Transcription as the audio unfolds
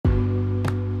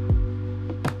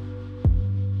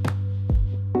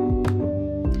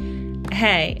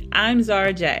Hey, I'm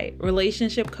Zara J,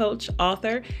 relationship coach,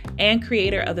 author, and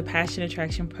creator of the Passion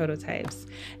Attraction Prototypes.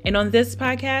 And on this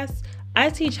podcast, I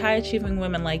teach high-achieving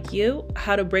women like you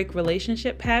how to break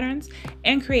relationship patterns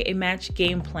and create a match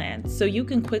game plan so you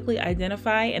can quickly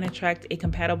identify and attract a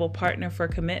compatible partner for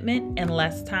commitment in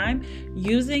less time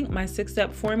using my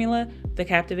 6-step formula, the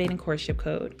Captivating Courtship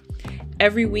Code.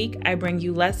 Every week, I bring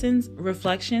you lessons,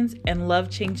 reflections, and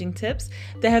love-changing tips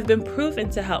that have been proven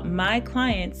to help my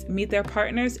clients meet their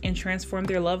partners and transform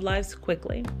their love lives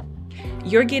quickly.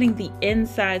 You're getting the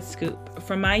inside scoop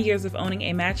from my years of owning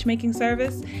a matchmaking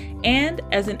service and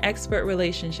as an expert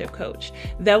relationship coach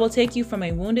that will take you from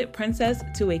a wounded princess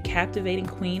to a captivating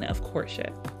queen of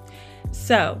courtship.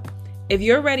 So, if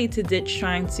you're ready to ditch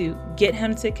trying to get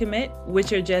him to commit,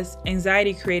 which are just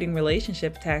anxiety-creating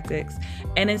relationship tactics,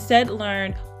 and instead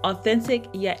learn authentic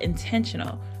yet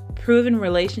intentional, proven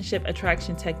relationship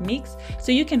attraction techniques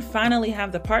so you can finally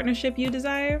have the partnership you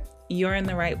desire, you're in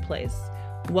the right place.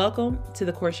 Welcome to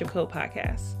the Courtship Code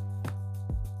Podcast.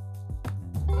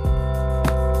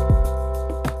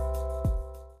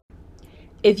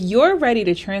 If you're ready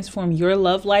to transform your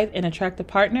love life and attract a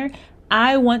partner,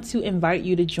 I want to invite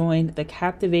you to join the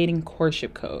Captivating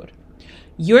Courtship Code.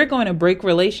 You're going to break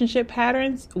relationship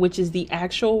patterns, which is the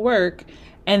actual work,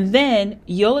 and then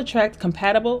you'll attract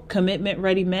compatible,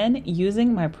 commitment-ready men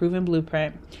using my proven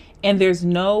blueprint. And there's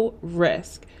no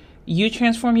risk. You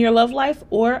transform your love life,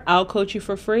 or I'll coach you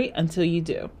for free until you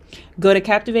do. Go to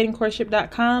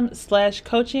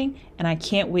captivatingcourtship.com/coaching, and I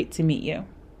can't wait to meet you.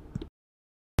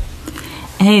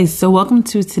 Hey, so welcome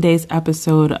to today's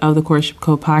episode of the Courtship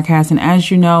Code Podcast. And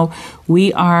as you know,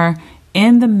 we are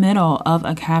in the middle of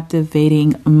a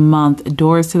captivating month.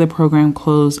 Doors to the program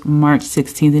close March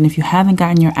 16th. And if you haven't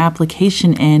gotten your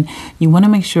application in, you want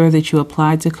to make sure that you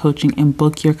apply to coaching and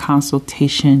book your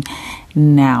consultation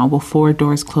now before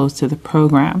doors close to the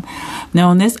program. Now,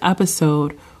 in this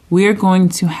episode, we're going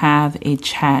to have a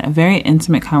chat, a very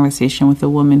intimate conversation with a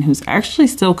woman who's actually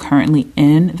still currently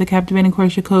in the Captivating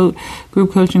Courtship Code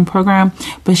group coaching program,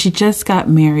 but she just got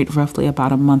married roughly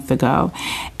about a month ago.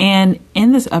 And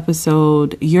in this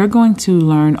episode, you're going to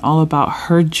learn all about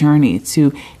her journey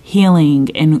to healing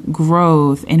and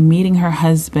growth and meeting her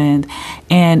husband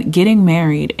and getting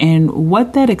married and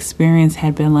what that experience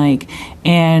had been like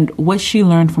and what she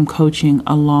learned from coaching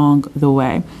along the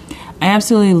way. I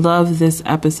absolutely love this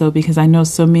episode because I know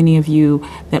so many of you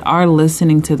that are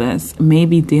listening to this may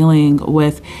be dealing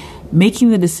with making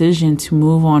the decision to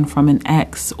move on from an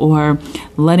ex or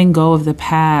letting go of the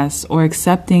past or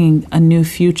accepting a new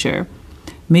future.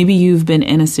 Maybe you've been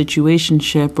in a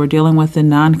situationship or dealing with a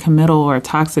non-committal or a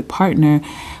toxic partner,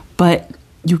 but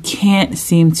you can't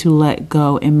seem to let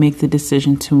go and make the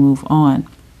decision to move on.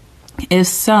 If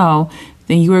so,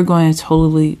 then you are going to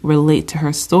totally relate to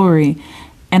her story.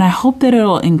 And I hope that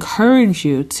it'll encourage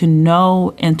you to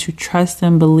know and to trust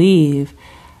and believe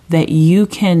that you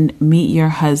can meet your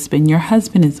husband. Your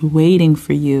husband is waiting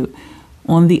for you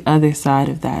on the other side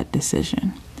of that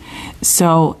decision.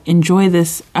 So enjoy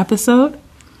this episode,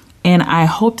 and I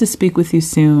hope to speak with you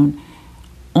soon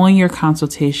on your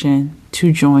consultation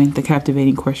to join the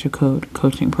Captivating Courtship Code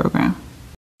coaching program.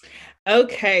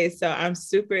 Okay, so I'm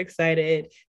super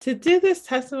excited to do this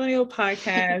testimonial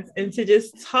podcast and to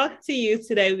just talk to you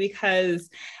today because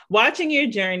watching your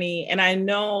journey, and I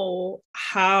know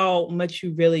how much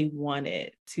you really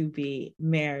wanted to be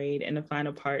married and to find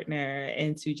a partner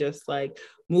and to just like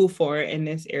move forward in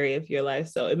this area of your life.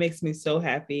 So it makes me so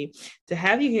happy to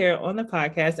have you here on the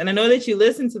podcast. And I know that you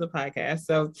listen to the podcast.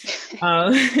 So super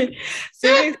excited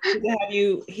to have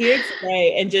you here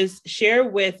today and just share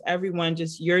with everyone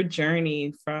just your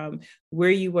journey from where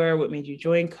you were, what made you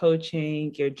join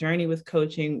coaching, your journey with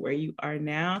coaching, where you are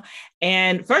now.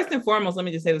 And first and foremost, let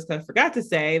me just say this because I forgot to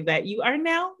say that you are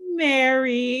now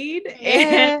married.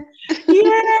 Yeah.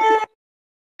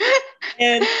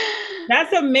 And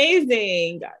that's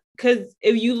amazing. Because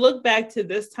if you look back to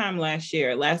this time last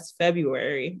year, last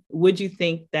February, would you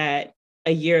think that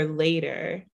a year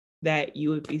later that you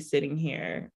would be sitting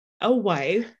here a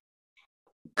wife?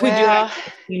 Could you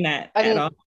have seen that at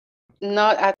all?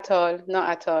 Not at all. Not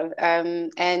at all.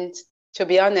 And to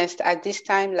be honest, at this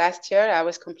time last year, I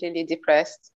was completely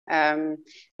depressed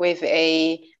with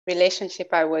a relationship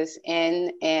I was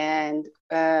in, and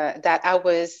that I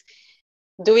was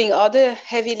doing all the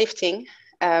heavy lifting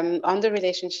on the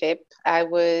relationship. I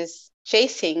was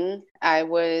chasing. I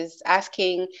was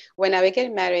asking when I would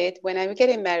get married,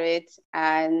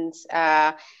 and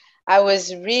I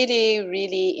was really,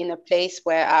 really in a place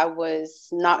where I was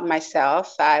not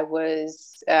myself. I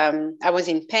was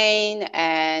in pain,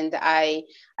 and I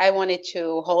wanted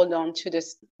to hold on to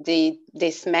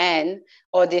this man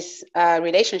or this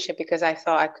relationship because I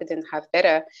thought I couldn't have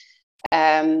better.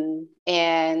 And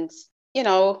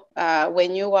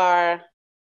when you are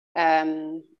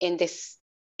in this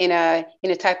in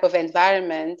a type of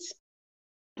environment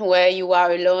where you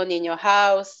are alone in your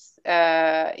house,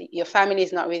 your family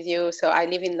is not with you. So I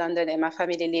live in London and my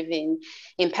family live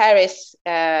in Paris,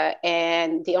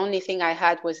 and the only thing I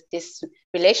had was this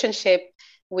relationship.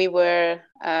 We were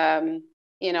at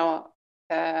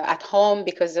home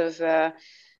because of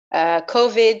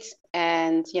COVID,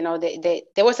 and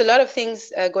there was a lot of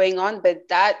things going on, but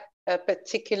that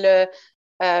particular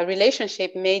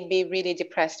relationship made me really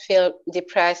feel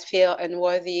depressed, feel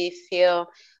unworthy, feel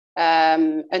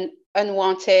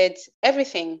unwanted,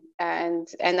 everything. And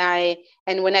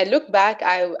when I look back,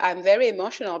 I'm very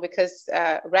emotional because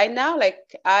right now,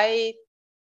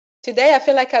 today I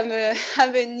feel like I'm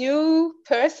a new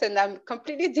person. I'm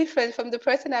completely different from the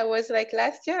person I was like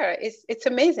last year. It's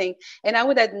amazing, and I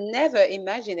would have never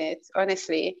imagined it,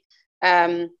 honestly.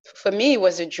 For me, it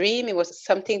was a dream. It was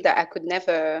something that I could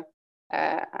never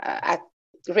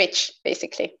reach,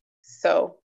 basically.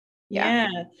 So, yeah.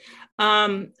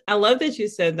 I love that you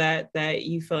said that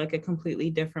you feel like a completely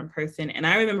different person. And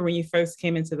I remember when you first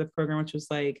came into the program, which was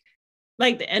like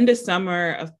the end of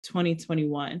summer of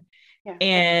 2021. Yeah.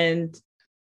 And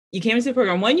you came into the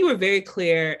program. One, you were very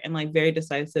clear and like very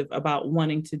decisive about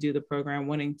wanting to do the program,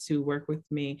 wanting to work with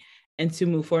me and to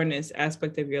move forward in this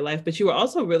aspect of your life. But you were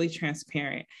also really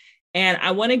transparent. And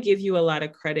I want to give you a lot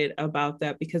of credit about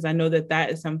that, because I know that that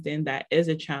is something that is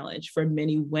a challenge for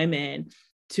many women,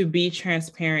 to be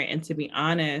transparent and to be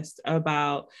honest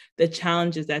about the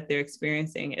challenges that they're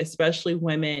experiencing, especially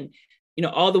women.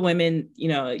 All the women,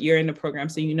 you're in the program,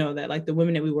 so you know that like the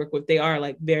women that we work with, they are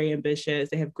like very ambitious,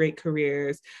 they have great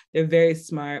careers, they're very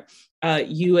smart,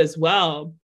 you as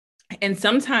well. And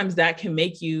sometimes that can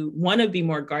make you want to be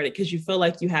more guarded because you feel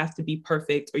like you have to be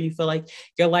perfect, or you feel like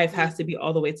your life has to be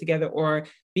all the way together, or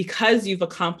because you've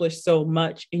accomplished so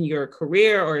much in your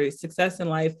career or success in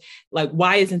life, like,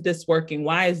 why isn't this working?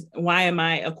 Why am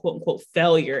I a quote unquote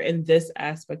failure in this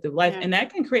aspect of life? Yeah. And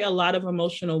that can create a lot of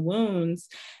emotional wounds.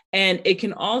 And it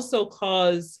can also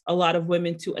cause a lot of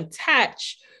women to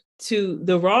attach to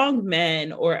the wrong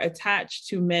men, or attached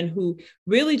to men who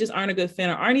really just aren't a good fit,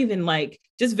 or aren't even like,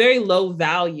 just very low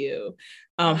value,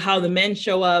 how the men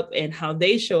show up and how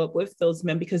they show up with those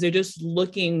men, because they're just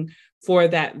looking for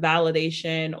that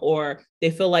validation, or they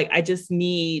feel like, I just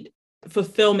need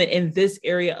fulfillment in this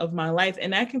area of my life.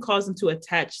 And that can cause them to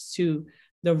attach to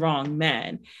the wrong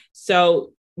men.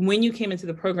 So when you came into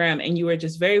the program and you were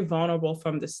just very vulnerable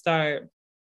from the start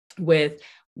with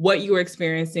what you were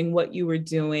experiencing, what you were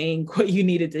doing, what you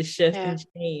needed to shift and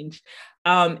change.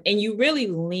 And you really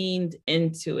leaned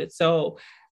into it. So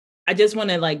I just want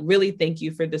to like really thank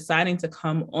you for deciding to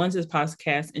come onto this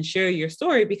podcast and share your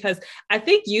story, because I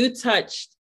think you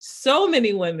touched so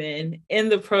many women in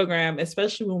the program,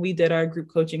 especially when we did our group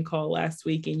coaching call last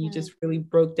week, and you just really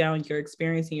broke down your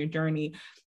experience and your journey.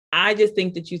 I just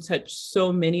think that you touched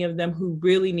so many of them who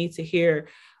really need to hear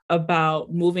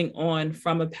about moving on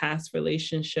from a past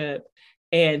relationship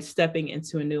and stepping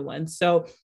into a new one. So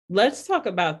let's talk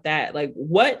about that. Like,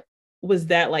 what was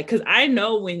that like? Because I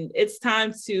know when it's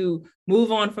time to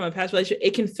move on from a past relationship,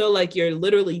 it can feel like you're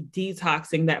literally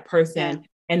detoxing that person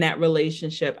and that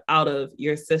relationship out of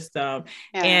your system.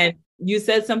 Yeah. And you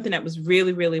said something that was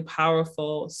really, really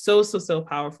powerful. So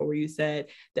powerful, where you said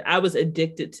that I was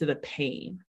addicted to the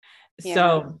pain. Yeah.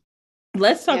 So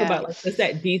let's talk about like, what's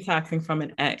that detoxing from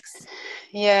an ex?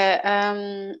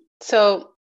 Yeah. So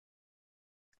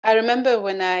I remember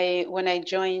when I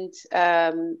joined,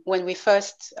 when we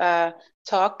first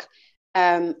talked,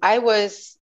 I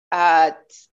was at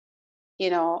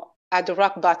the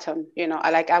rock bottom.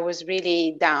 I was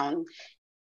really down,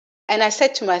 and I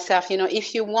said to myself,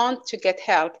 if you want to get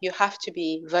help, you have to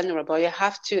be vulnerable. You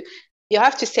have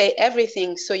to say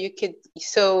everything, so you could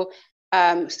so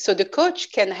the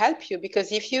coach can help you,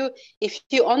 because if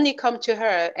you only come to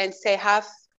her and say half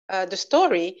the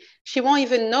story, she won't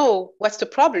even know what's the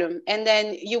problem, and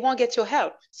then you won't get your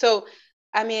help. So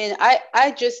I mean,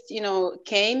 I just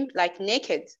came like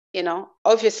naked.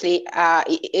 Obviously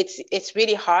it's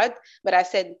really hard, but I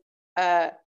said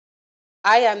I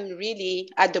am really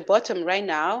at the bottom right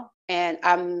now, and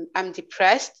I'm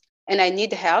depressed and I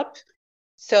need help.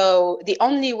 So the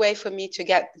only way for me to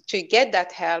get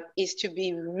that help is to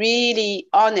be really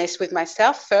honest with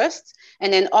myself first,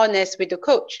 and then honest with the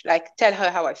coach. Like, tell her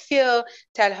how I feel,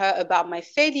 tell her about my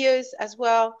failures as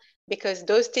well, because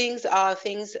those things are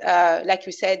things, like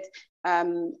you said,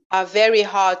 are very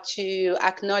hard to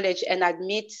acknowledge and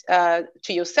admit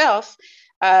to yourself,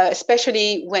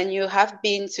 especially when you have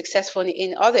been successful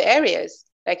in other areas.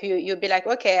 Like you'll be like,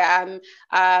 okay,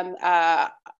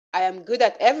 I am good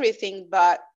at everything,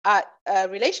 but at a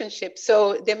relationship.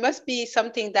 So there must be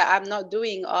something that I'm not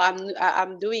doing, or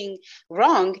I'm doing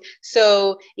wrong.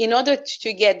 So in order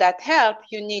to get that help,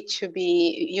 you need to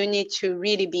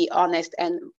really be honest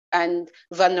and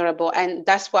vulnerable. And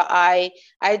that's what I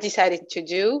decided to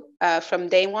do from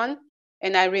day one.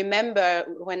 And I remember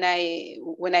when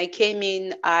I came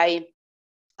in,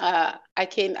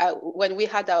 when we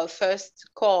had our first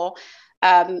call.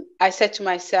 I said to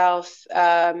myself,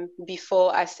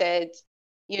 before, I said,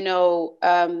 it's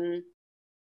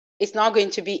not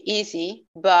going to be easy,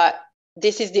 but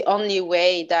this is the only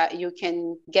way that you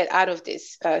can get out of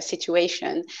this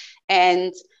situation.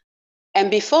 And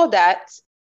before that,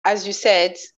 as you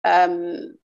said, I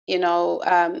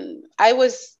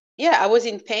was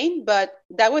in pain, but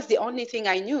that was the only thing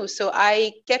I knew. So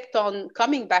I kept on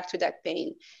coming back to that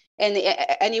pain, and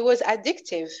it was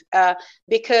addictive,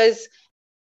 because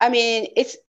I mean,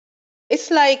 it's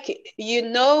like,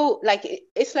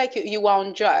 it's like you are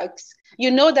on drugs. You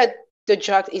know that the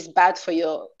drug is bad for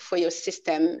your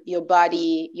system, your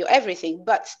body, your everything,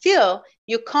 but still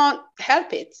you can't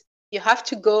help it. You have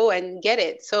to go and get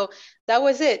it. So that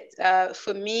was it.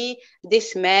 For me,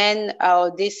 this man,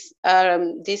 or this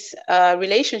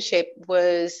relationship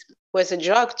was a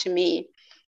drug to me.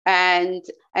 And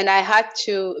I had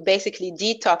to basically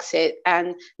detox it.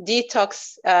 And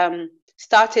detox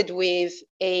started with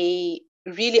a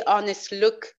really honest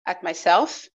look at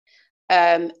myself,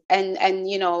 and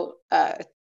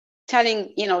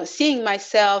seeing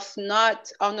myself,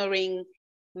 not honoring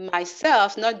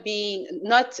myself,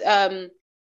 not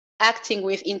acting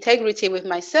with integrity with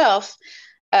myself,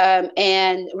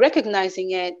 and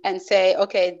recognizing it and say,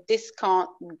 okay, this can't,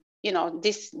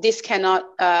 this cannot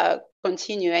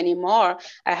continue anymore.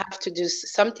 I have to do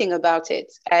something about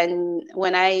it. And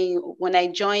when I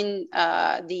joined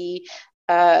the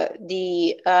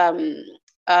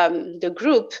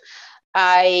group,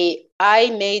 I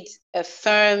made a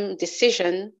firm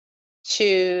decision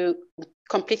to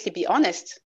completely be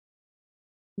honest.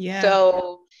 Yeah.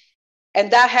 So,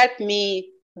 and that helped me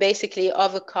basically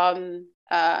overcome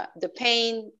the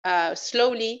pain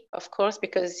slowly, of course,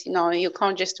 because you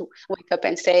can't just wake up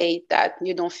and say that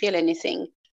you don't feel anything.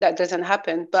 That doesn't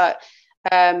happen. But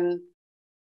I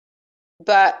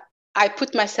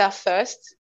put myself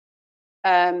first,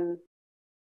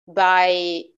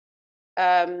 by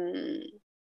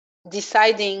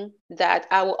deciding that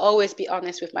I will always be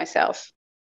honest with myself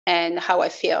and how I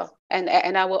feel,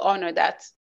 and I will honor that.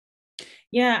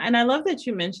 Yeah, and I love that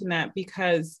you mentioned that,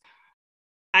 because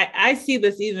I see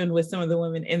this even with some of the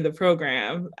women in the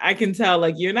program. I can tell,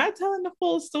 like, you're not telling the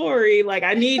full story. Like,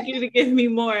 I need you to give me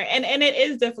more. And it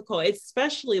is difficult,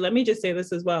 especially, let me just say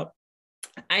this as well.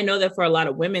 I know that for a lot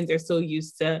of women, they're so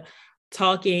used to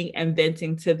talking and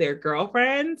venting to their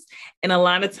girlfriends. And a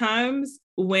lot of times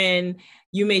when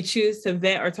you may choose to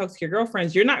vent or talk to your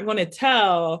girlfriends, you're not going to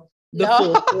tell the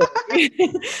full story.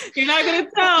 You're not going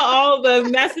to tell all the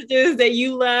messages that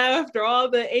you left, or all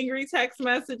the angry text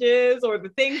messages, or the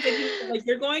things that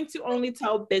you're going to only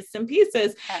tell bits and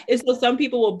pieces. And so some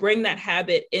people will bring that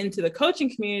habit into the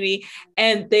coaching community,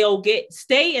 and they'll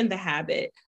stay in the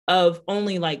habit of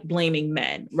only like blaming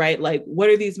men, right? Like, what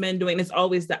are these men doing? It's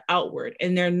always the outward,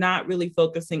 and they're not really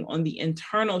focusing on the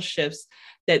internal shifts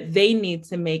that they need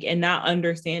to make, and not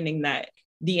understanding that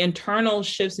the internal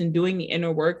shifts and doing the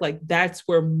inner work, like, that's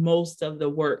where most of the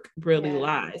work really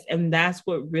lies. And that's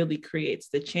what really creates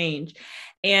the change.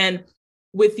 And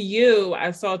with you,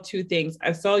 I saw two things.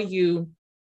 I saw you,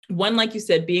 one, like you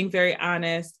said, being very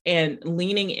honest and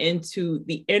leaning into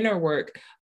the inner work.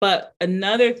 But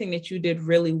another thing that you did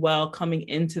really well coming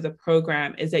into the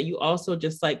program is that you also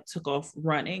just like took off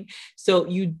running. So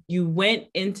you went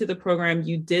into the program,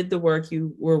 you did the work,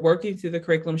 you were working through the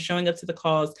curriculum, showing up to the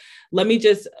calls. Let me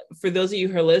just, for those of you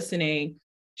who are listening,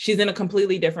 she's in a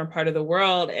completely different part of the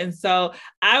world. And so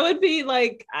I would be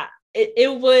like,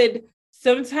 it would,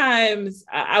 sometimes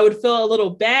I would feel a little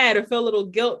bad or feel a little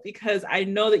guilt, because I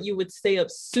know that you would stay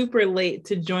up super late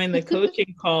to join the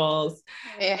coaching calls.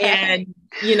 And,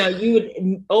 you would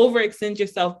overextend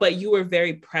yourself, but you were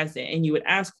very present, and you would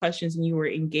ask questions, and you were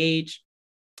engaged.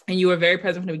 and you were very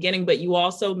present from the beginning, but you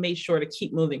also made sure to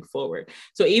keep moving forward.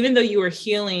 So even though you were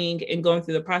healing and going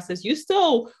through the process, you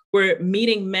still were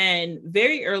meeting men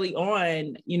very early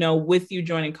on, you know, with you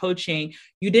joining coaching.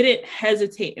 You didn't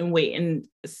hesitate and wait. And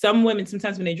some women,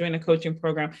 sometimes when they join a coaching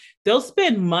program, they'll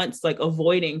spend months like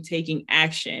avoiding taking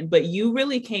action, but you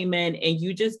really came in and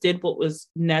you just did what was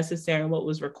necessary and what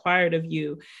was required of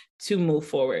you to move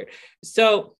forward.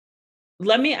 So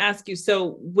let me ask you,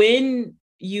 so when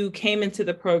you came into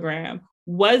the program,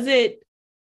 was it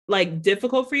like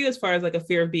difficult for you as far as like a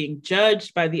fear of being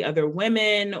judged by the other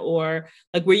women, or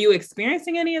like were you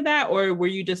experiencing any of that, or were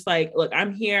you just like, look,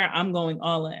 I'm here, I'm going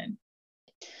all in?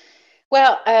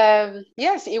 Well,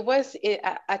 yes, it was.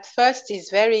 At first,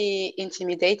 it's very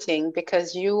intimidating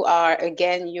because you are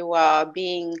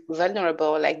being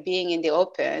vulnerable, like being in the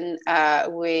open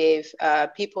with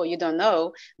people you don't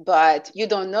know, but you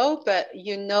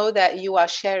know that you are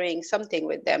sharing something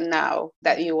with them now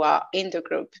that you are in the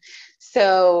group.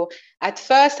 So at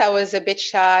first, I was a bit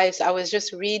shy. So I was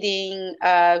just reading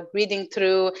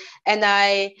through, and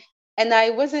I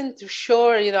wasn't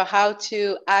sure, how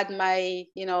to add my,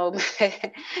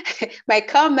 my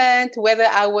comment, whether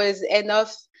I was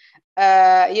enough,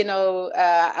 I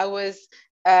was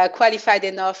qualified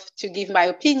enough to give my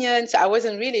opinion. So I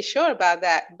wasn't really sure about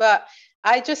that. But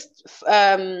I just,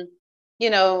 I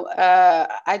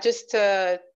just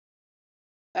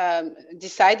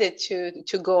decided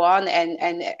to go on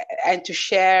and to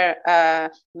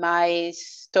share my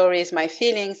stories, my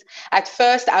feelings. At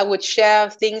first, I would share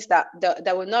things that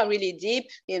were not really deep.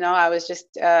 I was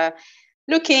just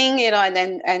looking,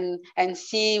 and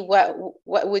see what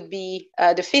would be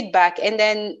the feedback. And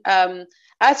then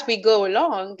as we go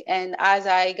along, and as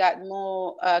I got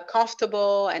more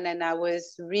comfortable, and then I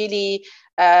was really,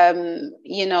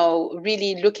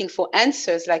 really looking for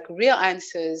answers, like real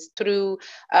answers through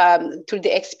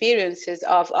the experiences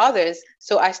of others.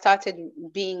 So I started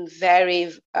being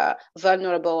very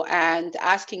vulnerable and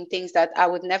asking things that I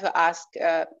would never ask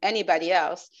anybody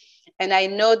else. And I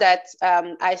know that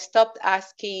I stopped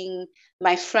asking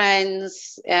my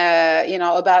friends,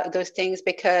 about those things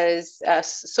because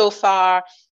so far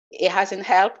it hasn't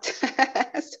helped.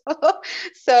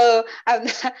 so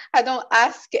I don't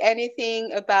ask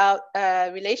anything about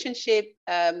relationship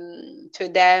to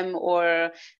them,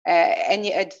 or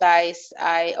any advice.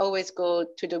 I always go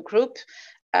to the group.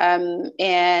 And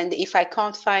if I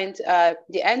can't find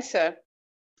the answer,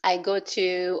 I go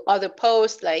to other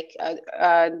posts, like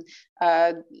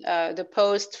the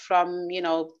post from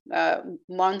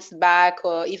months back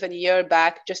or even a year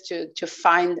back, just to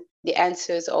find the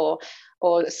answers, or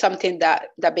something that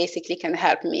basically can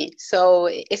help me. So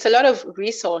it's a lot of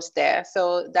resource there.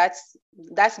 So that's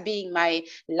being my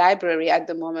library at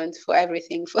the moment for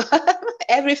everything, for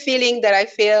every feeling that I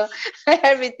feel,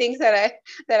 everything that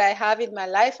I have in my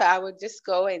life. I would just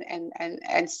go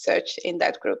and search in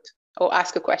that group or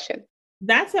ask a question.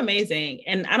 That's amazing.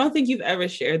 And I don't think you've ever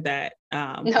shared that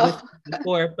No. with me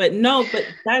before, but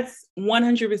that's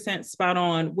 100% spot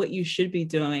on what you should be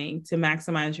doing to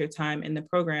maximize your time in the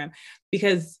program,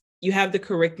 because you have the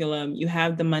curriculum, you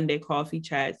have the Monday coffee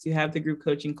chats, you have the group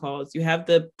coaching calls, you have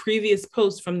the previous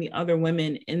posts from the other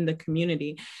women in the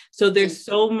community. So there's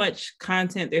so much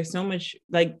content, there's so much,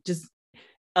 like, just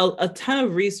a ton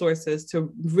of resources to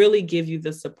really give you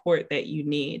the support that you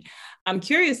need. I'm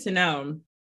curious to know,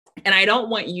 and I don't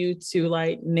want you to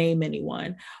like name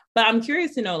anyone, but I'm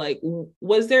curious to know, like,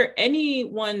 was there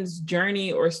anyone's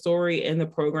journey or story in the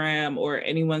program, or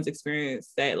anyone's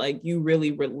experience that like you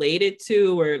really related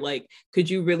to, or like, could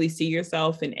you really see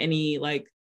yourself in any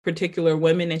like particular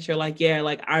women that you're like, yeah,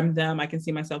 like I'm them, I can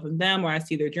see myself in them, or I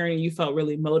see their journey, you felt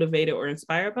really motivated or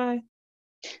inspired by?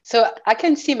 So I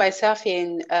can see myself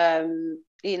in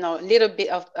little bit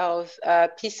of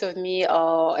piece of me,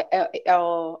 or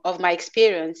of my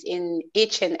experience in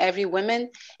each and every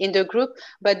woman in the group.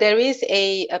 But there is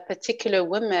a particular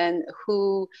woman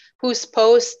whose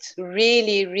post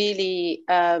really, really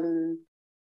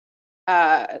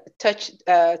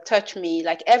touch me.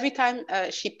 Like every time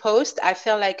she posts, I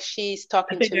feel like she's I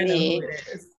talking think to I know who me. it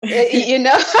is. You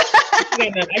know. I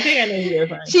think I know who you're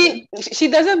referring to. She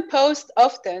doesn't post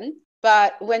often,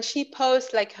 but when she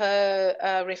posts like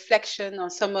her reflection on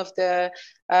some of the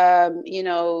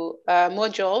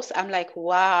modules, I'm like,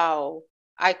 wow,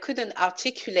 I couldn't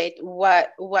articulate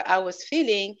what I was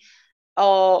feeling,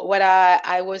 or what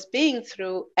I was being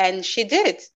through, and she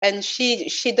did, and she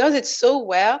does it so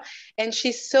well. And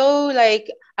she's so, like,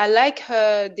 I like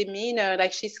her demeanor,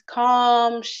 like she's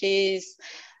calm, she's,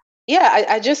 yeah,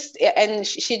 I just, and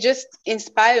she just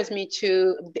inspires me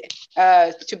to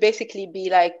basically be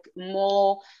like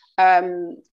more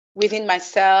within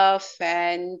myself,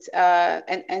 and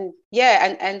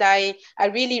yeah, and I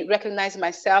really recognize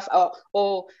myself,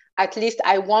 or at least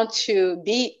I want to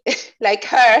be like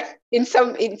her in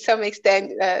some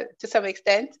extent, to some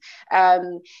extent.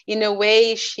 In a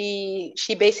way, she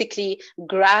basically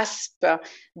grasped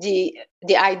the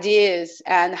ideas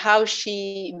and how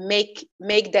she make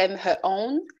them her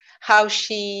own, how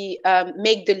she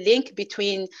make the link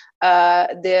between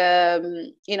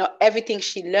everything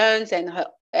she learns and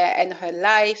her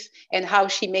life, and how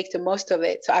she makes the most of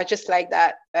it. So I just like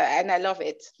that, and I love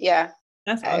it. Yeah.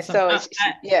 That's awesome. So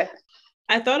yeah.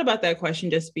 I thought about that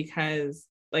question just because,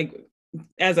 like,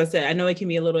 as I said, I know it can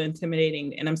be a little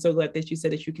intimidating, and I'm so glad that you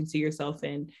said that you can see yourself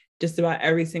in just about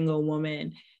every single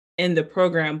woman in the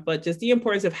program, but just the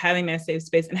importance of having that safe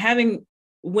space and having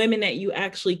women that you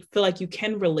actually feel like you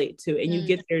can relate to, and you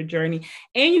get their journey,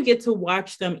 and you get to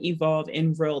watch them evolve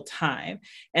in real time.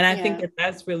 And I think that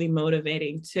that's really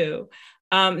motivating too.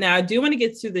 Now, I do want to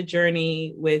get to the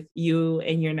journey with you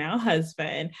and your now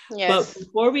husband. Yes. But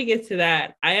before we get to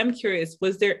that, I am curious,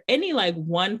 was there any like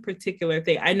one particular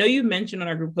thing? I know you mentioned on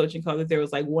our group coaching call that there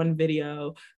was like one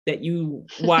video that you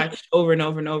watched over and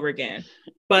over and over again.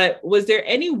 But was there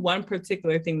any one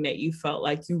particular thing that you felt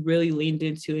like you really leaned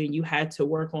into and you had to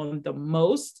work on the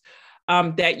most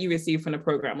that you received from the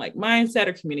program, like mindset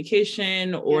or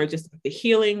communication, or just the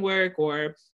healing work,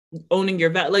 or owning your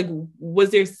value? Like,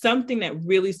 was there something that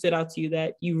really stood out to you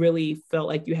that you really felt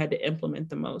like you had to implement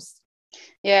the most?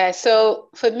 Yeah. So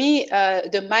for me,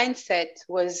 the mindset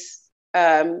was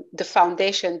the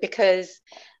foundation, because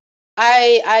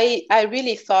I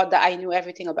really thought that I knew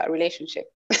everything about relationship.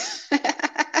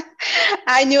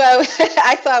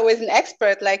 I thought I was an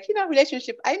expert, like,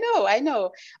 relationship. I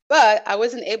know, but I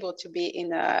wasn't able to be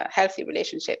in a healthy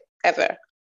relationship ever.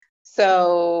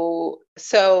 So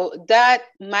that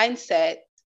mindset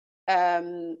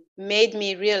made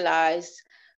me realize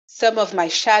some of my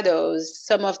shadows,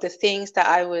 some of the things that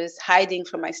I was hiding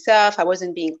from myself. I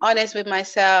wasn't being honest with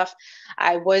myself.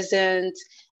 I wasn't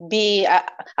I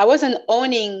wasn't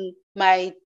owning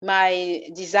my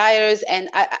desires, and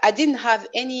I didn't have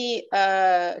any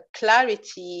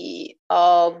clarity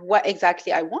of what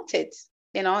exactly I wanted.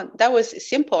 That was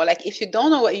simple. Like, if you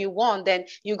don't know what you want, then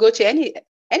you go to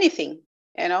anything,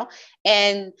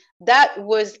 and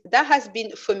that has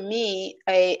been for me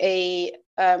a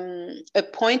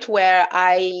point where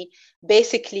I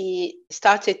basically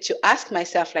started to ask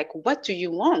myself, like, what do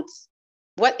you want?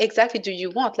 What exactly do you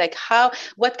want? Like,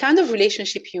 what kind of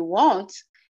relationship you want?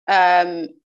 And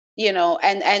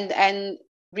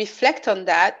reflect on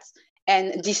that,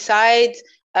 and decide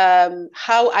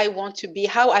how I want to be,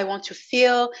 how I want to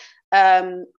feel.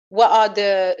 What are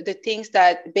the things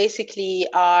that basically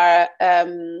are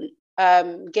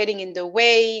getting in the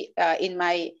way in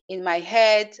my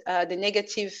head, the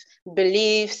negative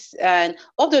beliefs and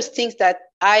all those things that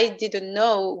I didn't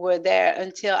know were there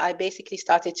until I basically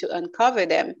started to uncover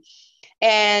them.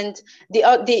 And the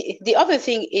other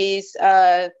thing is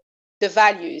the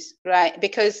values, right?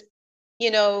 Because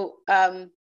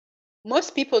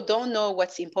most people don't know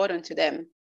what's important to them,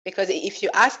 because if you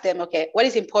ask them, okay, what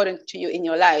is important to you in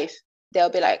your life, they'll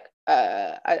be like,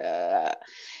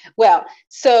 well,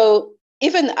 so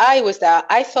even I was that.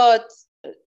 I thought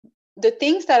the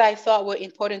things that I thought were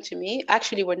important to me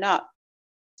actually were not.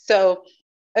 So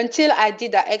until I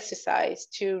did that exercise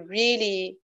to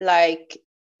really like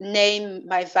name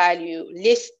my value,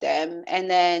 list them, and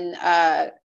then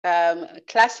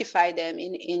classify them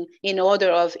in order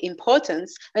of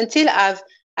importance, until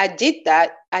I did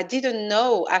that, I didn't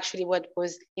know actually what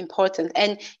was important.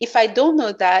 And if I don't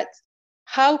know that,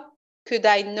 how could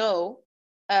I know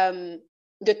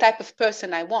the type of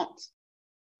person I want?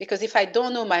 Because if I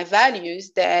don't know my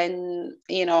values, then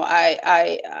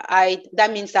I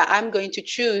that means that I'm going to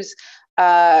choose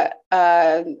a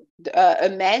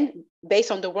man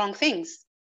based on the wrong things.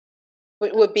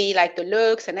 It would be like the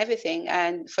looks and everything,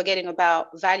 and forgetting about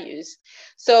values.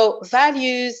 So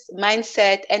values,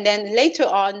 mindset, and then later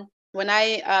on, when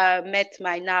I met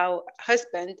my now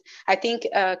husband, I think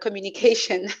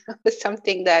communication was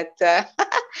something that I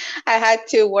had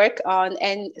to work on,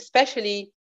 and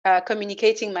especially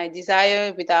communicating my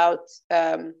desire without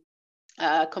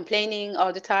complaining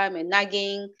all the time and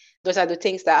nagging. Those are the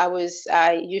things that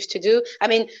I used to do. I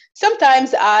mean,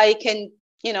 sometimes I can,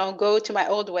 go to my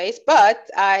old ways, but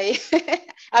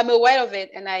I'm aware of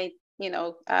it, and I,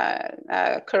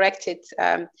 correct it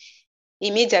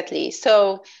immediately.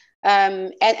 So,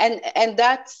 and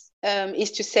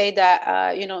is to say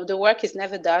that the work is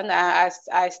never done.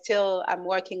 I still am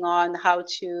working on how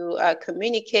to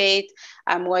communicate.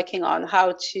 I'm working on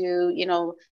how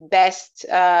to best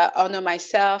honor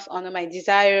myself, honor my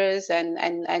desires,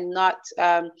 and not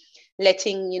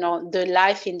letting the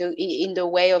life in the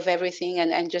way of everything,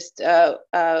 and just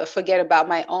forget about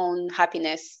my own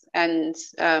happiness, and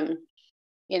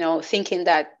thinking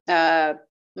that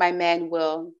my man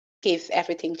will give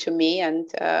everything to me, and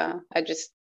I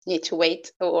just need to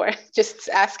wait or just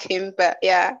ask him. But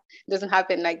yeah, it doesn't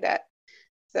happen like that.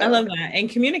 I love that. And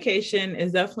communication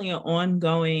is definitely an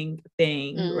ongoing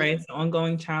thing, right? It's an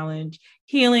ongoing challenge.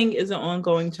 Healing is an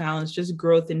ongoing challenge, just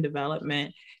growth and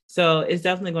development. So it's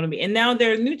definitely going to be. And now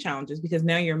there are new challenges because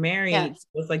now you're married. Yeah. So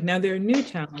it's like now there are new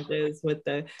challenges with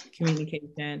the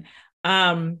communication.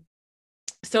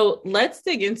 So let's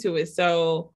dig into it.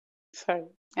 So sorry.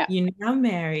 Yeah. You're now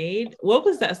married. What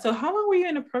was that? So how long were you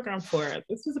in the program for?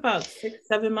 This was about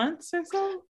 6-7 months or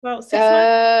so? About 6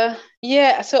 months?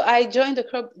 Yeah. So I joined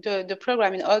the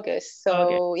program in August.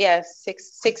 So okay. Yeah,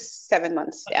 6-7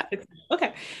 months. Yeah.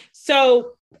 Okay.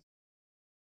 So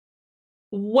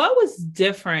what was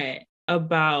different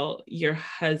about your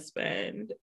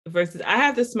husband versus, I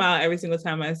have to smile every single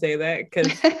time I say that because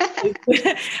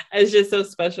it's just so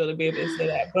special to be able to say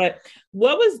that. But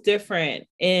what was different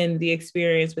in the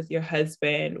experience with your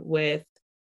husband with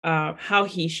how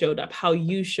he showed up, how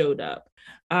you showed up,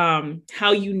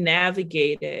 how you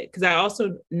navigated? Because I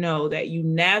also know that you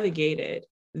navigated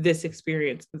this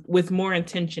experience with more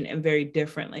intention and very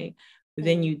differently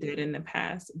than you did in the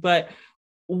past. But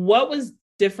what was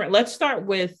different? Let's start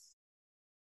with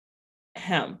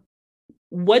him.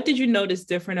 What did you notice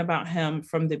different about him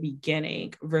from the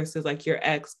beginning versus like your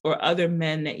ex or other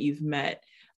men that you've met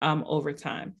over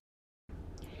time?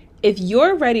 If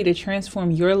you're ready to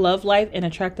transform your love life and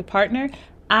attract a partner,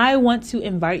 I want to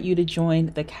invite you to join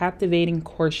the Captivating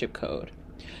Courtship Code.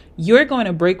 You're going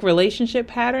to break relationship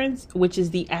patterns, which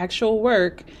is the actual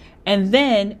work, and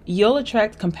then you'll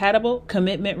attract compatible,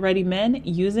 commitment-ready men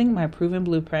using my proven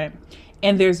blueprint.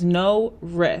 And there's no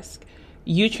risk.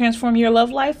 You transform your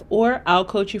love life, or I'll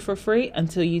coach you for free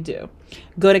until you do.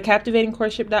 Go to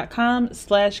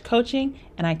captivatingcourtship.com/coaching,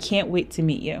 and I can't wait to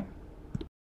meet you.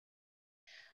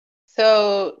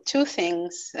 So 2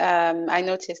 things I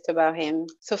noticed about him.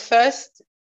 So first,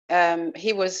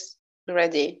 he was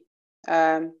ready,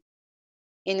 in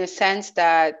a sense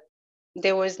that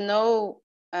there was no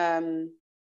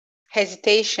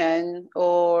hesitation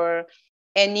or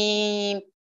any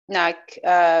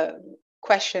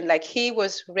question. Like, he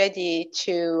was ready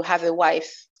to have a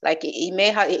wife. Like, it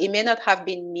may not have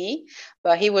been me,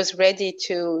 but he was ready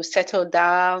to settle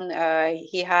down.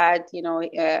 He had,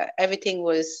 everything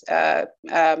was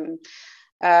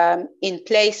in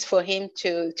place for him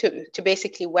to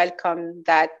basically welcome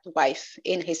that wife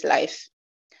in his life.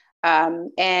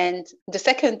 And the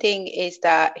second thing is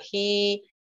that he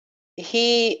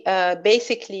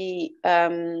basically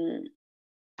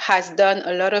has done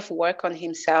a lot of work on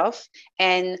himself.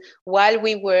 And while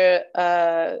we were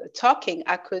talking,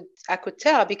 I could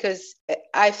tell, because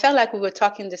I felt like we were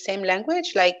talking the same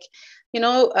language, like,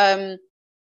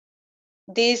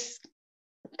 this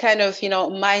kind of,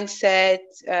 mindset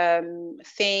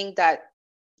thing that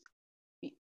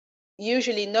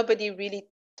usually nobody really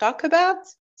talk about.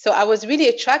 So I was really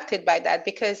attracted by that,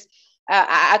 because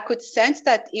I could sense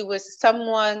that it was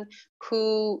someone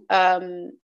who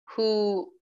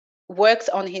works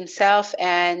on himself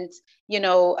and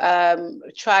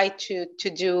try to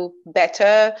do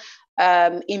better,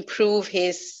 improve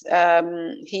his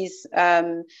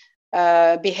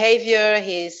behavior,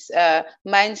 his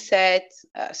mindset.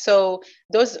 So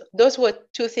those were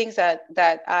 2 things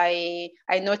that I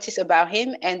noticed about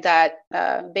him, and that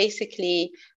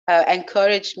basically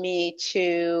encouraged me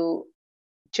to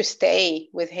stay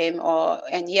with him,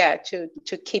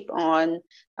 to keep on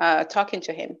talking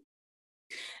to him.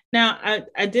 Now,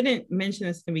 I didn't mention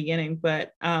this in the beginning,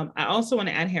 but I also want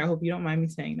to add here, I hope you don't mind me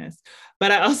saying this,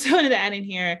 but I also wanted to add in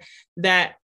here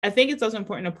that I think it's also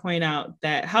important to point out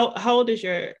that how old is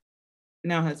your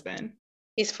now husband?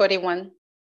 He's 41.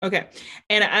 Okay.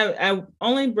 And I'm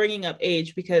only bringing up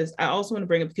age because I also want to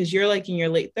bring up, because you're like in your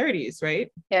late 30s,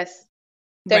 right? Yes.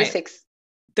 36. Right.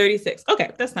 36.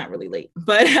 Okay. That's not really late,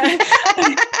 but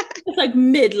it's like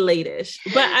mid-late-ish.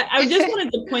 But I just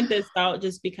wanted to point this out,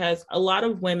 just because a lot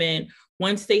of women,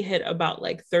 once they hit about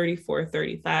like 34,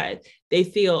 35, they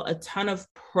feel a ton of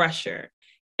pressure.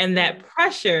 And that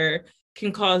pressure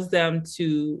can cause them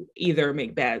to either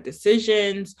make bad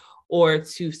decisions, or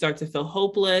to start to feel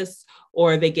hopeless,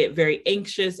 or they get very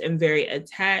anxious and very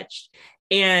attached.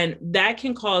 And that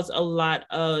can cause a lot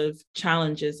of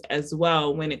challenges as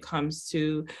well when it comes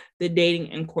to the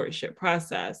dating and courtship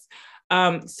process.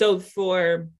 So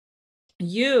for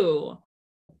you,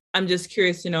 I'm just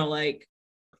curious to know, like,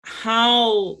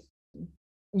 how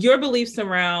your beliefs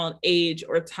around age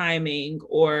or timing,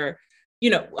 or,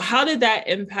 how did that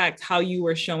impact how you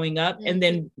were showing up? Mm-hmm. And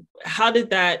then how did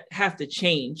that have to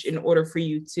change in order for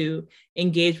you to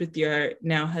engage with your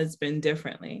now husband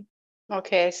differently?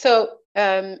 Okay, so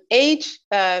age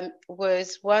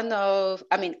was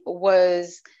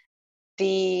was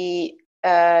the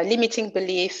limiting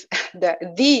belief,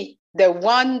 the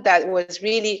one that was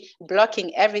really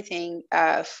blocking everything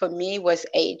for me was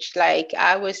age. Like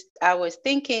I was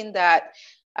thinking that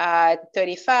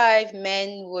 35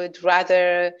 men would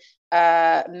rather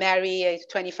marry a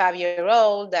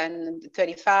 25-year-old than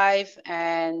 35,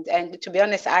 and to be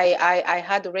honest, I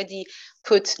had already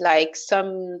put like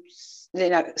so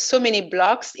many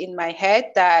blocks in my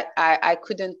head that I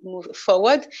couldn't move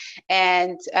forward.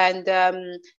 And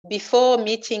before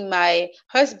meeting my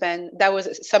husband, that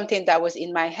was something that was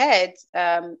in my head,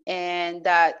 and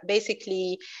that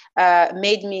basically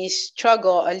made me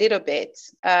struggle a little bit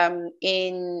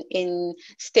in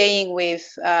staying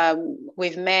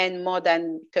with men more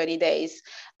than 30 days.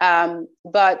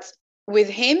 But with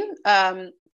him,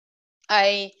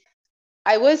 I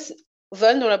was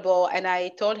vulnerable, and I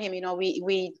told him,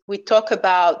 we talk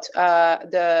about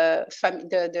the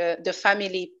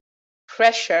family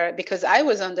pressure, because I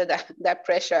was under that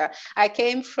pressure. I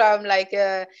came from like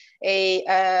a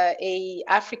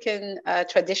African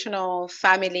traditional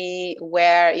family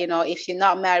where, if you're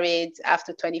not married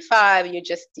after 25, you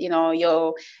just,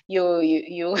 you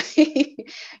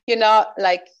you're not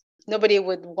like, nobody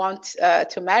would want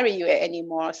to marry you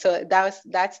anymore. So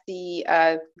that's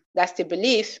the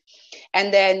belief.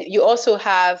 And then you also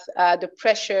have the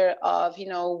pressure of,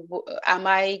 am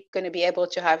I going to be able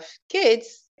to have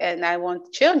kids? And I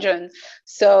want children.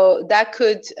 So that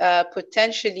could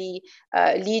potentially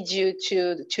lead you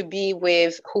to be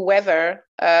with whoever,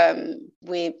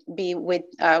 be with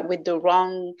the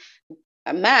wrong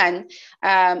man.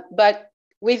 But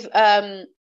with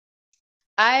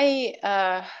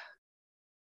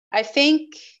I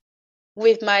think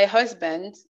with my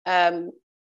husband,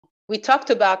 we talked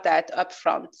about that up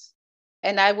front,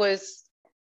 and I was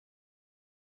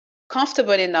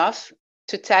comfortable enough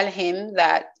to tell him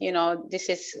that, this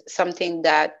is something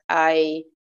that I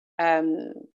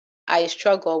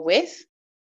struggle with,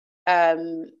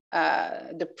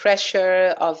 the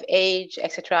pressure of age,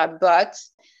 etc. But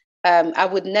I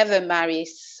would never marry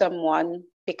someone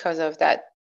because of that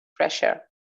pressure.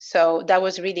 So that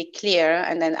was really clear.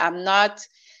 And then I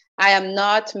am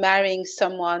not marrying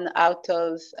someone out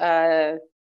of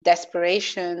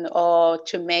desperation or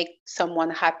to make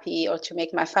someone happy or to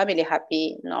make my family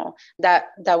happy. No, that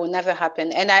will never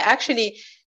happen. And I actually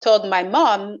told my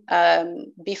mom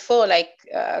before, like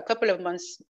a couple of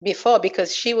months before,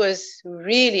 because she was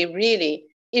really, really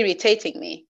irritating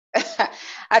me.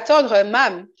 I told her,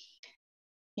 Mom,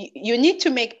 you need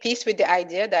to make peace with the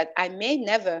idea that I may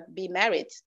never be married.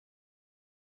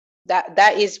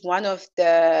 That is one of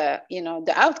the,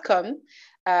 the outcome.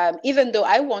 Even though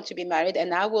I want to be married,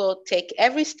 and I will take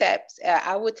every step,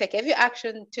 I will take every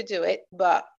action to do it.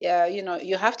 But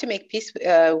you have to make peace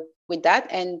with that,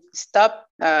 and stop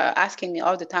asking me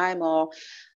all the time, or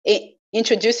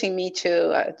introducing me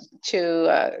to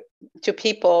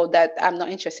people that I'm not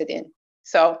interested in.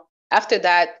 So after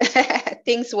that,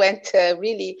 things went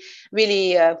really,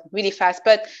 really, really fast.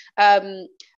 But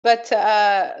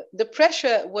the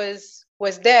pressure was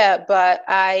there, but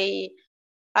I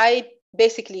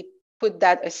basically put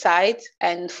that aside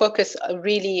and focus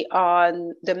really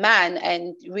on the man,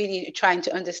 and really trying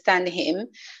to understand him,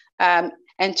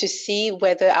 and to see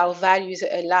whether our values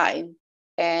align.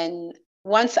 And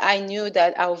once I knew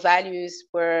that our values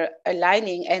were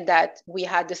aligning, and that we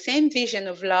had the same vision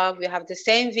of love, we have the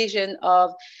same vision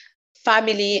of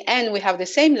family, and we have the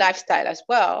same lifestyle as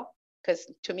well,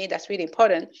 because to me that's really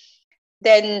important,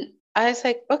 then I was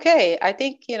like, okay, I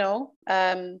think,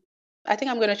 I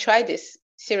think I'm going to try this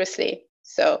seriously.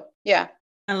 So, yeah.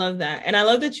 I love that. And I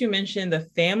love that you mentioned the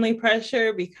family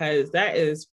pressure, because that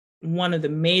is one of the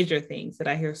major things that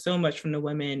I hear so much from the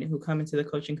women who come into the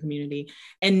coaching community,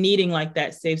 and needing like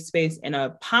that safe space and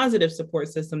a positive support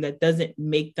system that doesn't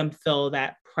make them feel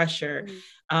that pressure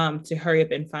to hurry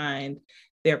up and find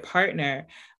their partner.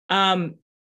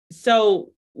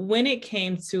 So when it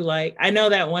came to like, I know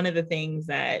that one of the things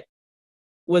that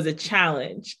was a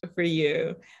challenge for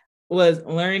you was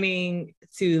learning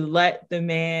to let the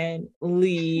man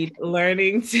lead,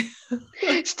 learning to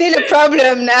still a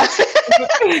problem now.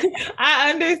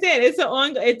 I understand. It's an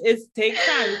ongoing, it takes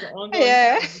time. It's an ongoing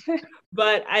Yeah. challenge.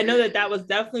 But I know that was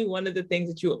definitely one of the things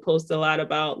that you would post a lot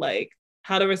about, like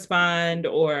how to respond,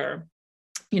 or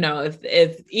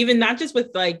if even not just with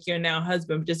like your now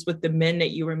husband, but just with the men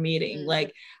that you were meeting,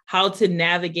 like how to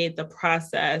navigate the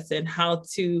process and how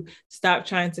to stop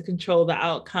trying to control the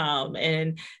outcome,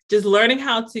 and just learning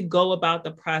how to go about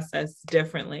the process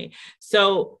differently.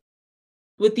 So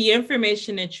with the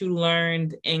information that you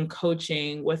learned in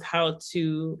coaching with how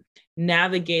to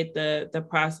navigate the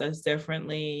process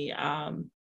differently,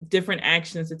 different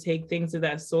actions to take, things of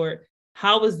that sort,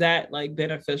 how was that like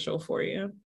beneficial for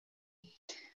you?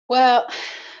 Well,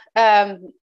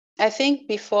 I think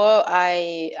before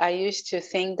I used to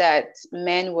think that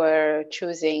men were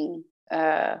choosing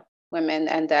women,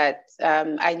 and that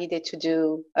I needed to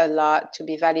do a lot to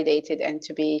be validated and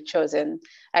to be chosen.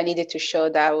 I needed to show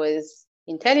that I was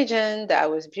intelligent, that I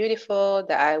was beautiful,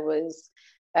 that I was,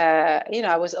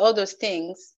 I was all those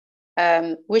things,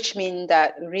 which mean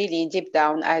that really deep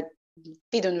down I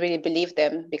didn't really believe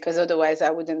them, because otherwise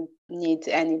I wouldn't need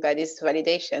anybody's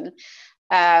validation.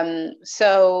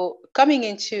 So coming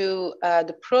into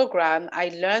the program, I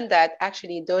learned that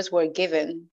actually those were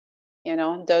given,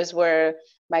 those were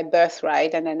my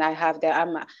birthright. And then I have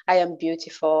I am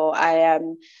beautiful, I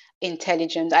am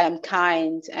intelligent, I am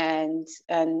kind, and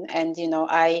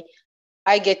I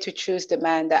get to choose the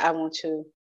man that I want to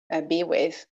be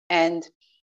with. And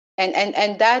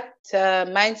that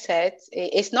mindset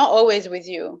is not always with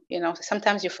you.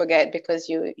 Sometimes you forget, because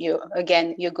you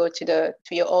go to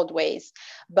your old ways.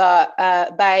 But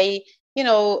by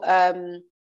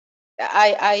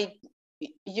I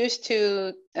used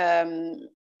to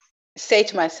say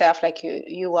to myself, like,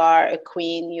 you are a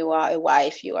queen, you are a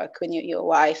wife, you are a queen, you're a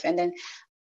wife. And then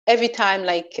every time,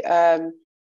 like,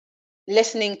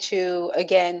 listening to,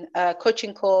 again,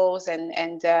 coaching calls, and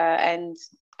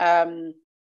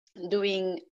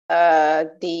doing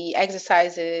the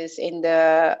exercises in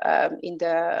the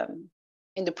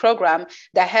program,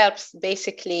 that helps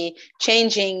basically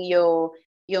changing your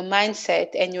mindset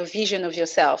and your vision of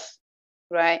yourself,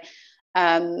 right?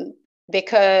 um,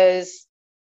 because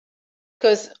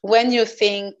when you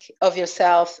think of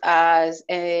yourself as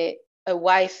a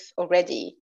wife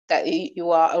already, that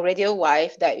you are already a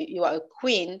wife, that you are a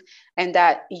queen, and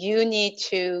that you need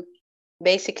to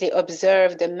basically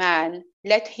observe the man,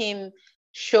 let him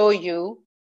show you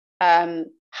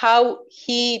how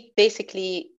he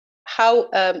basically, how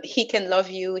he can love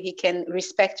you, he can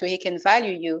respect you, he can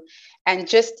value you, and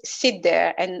just sit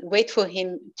there and wait for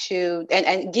him to,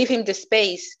 and give him the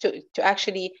space to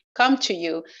actually come to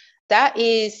you. That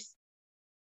is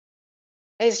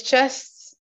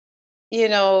just,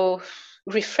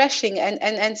 refreshing,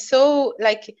 and so,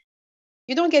 like,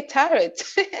 you don't get tired.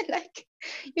 Like,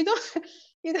 you don't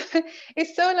you don't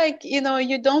it's so, like, you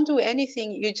don't do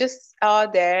anything, you just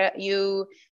are there.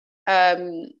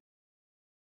 Um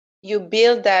you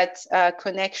build that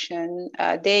connection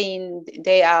day in,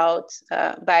 day out,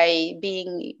 by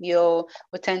being your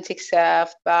authentic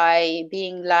self, by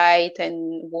being light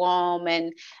and warm,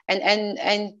 and and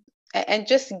and and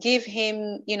just give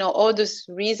him, all those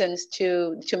reasons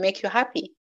to make you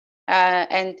happy.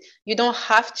 And you don't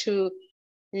have to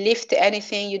lift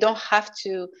anything, you don't have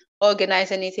to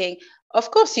organize anything.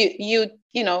 Of course, you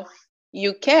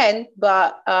can,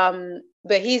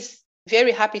 but he's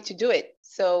very happy to do it.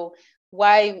 So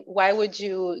why would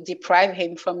you deprive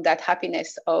him from that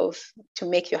happiness of to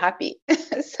make you happy?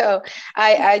 So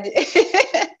I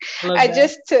Love I that.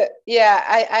 just yeah,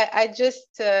 I just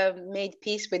made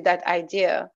peace with that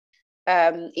idea.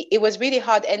 It was really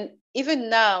hard, and even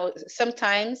now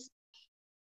sometimes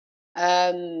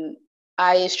um,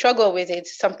 I struggle with it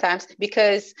sometimes,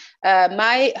 because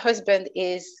my husband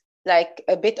is like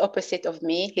a bit opposite of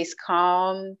me. He's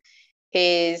calm.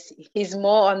 He's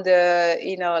more on the,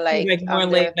 He's like, like more on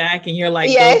laid the, back, and you're like,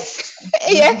 go. yes,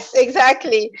 yes,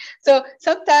 exactly. So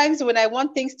sometimes when I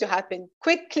want things to happen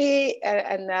quickly,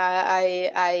 and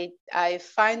I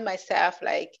find myself,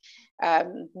 like,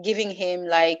 giving him,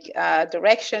 like,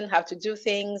 direction, how to do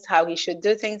things, how he should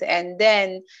do things. And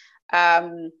then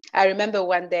I remember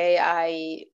one day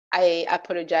I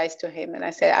apologized to him, and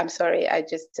I said, I'm sorry. I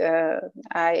just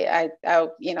I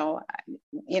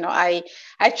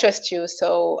I trust you,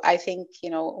 so I think,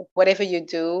 whatever you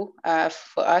do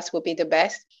for us will be the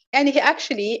best. And he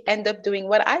actually ended up doing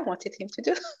what I wanted him to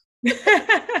do.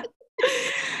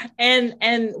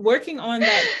 And working on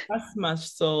that trust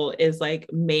muscle is like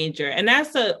major, and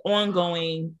that's an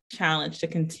ongoing challenge to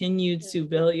continue to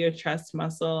build your trust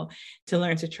muscle, to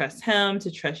learn to trust him,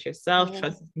 to trust yourself,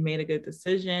 trust that you made a good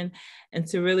decision, and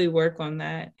to really work on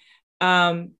that.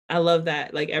 I love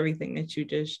that, like everything that you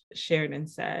just shared and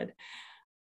said.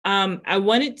 I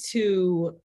wanted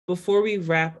to, before we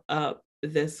wrap up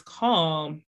this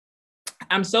call,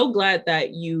 I'm so glad that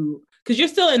because you're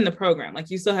still in the program, like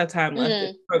you still have time left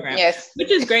in the program, yes, which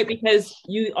is great because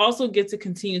you also get to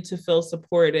continue to feel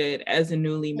supported as a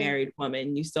newly married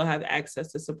woman. You still have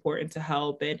access to support and to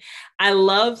help. And I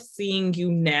love seeing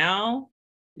you now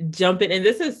jump in. And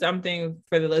this is something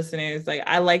for the listeners, like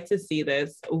I like to see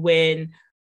this when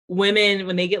women,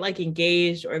 when they get like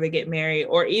engaged or they get married,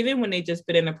 or even when they just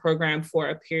been in a program for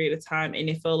a period of time and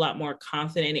they feel a lot more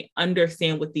confident and they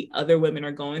understand what the other women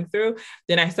are going through,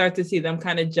 then I start to see them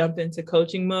kind of jump into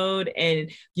coaching mode, and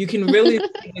you can really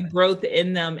see the growth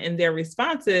in them and their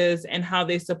responses and how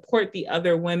they support the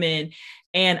other women.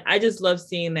 And I just love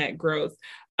seeing that growth.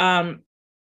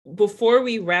 Before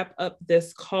we wrap up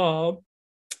this call,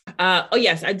 oh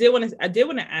yes, I did want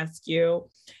to ask you.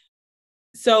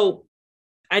 So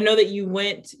I know that you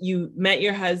met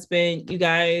your husband, you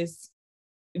guys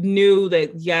knew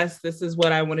that, yes, this is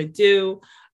what I want to do.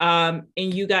 And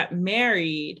you got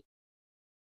married.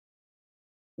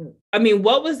 I mean,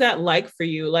 what was that like for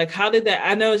you? Like, how did that,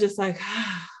 I know it's just like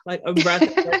a breath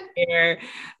of air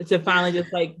to finally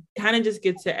just like, kind of just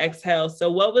get to exhale. So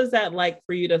what was that like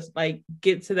for you to like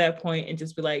get to that point and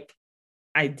just be like,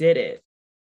 I did it?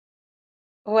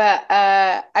 Well,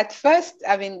 at first,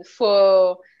 I mean,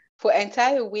 for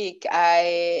entire week,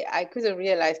 I couldn't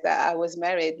realize that I was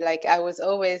married. Like I was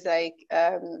always like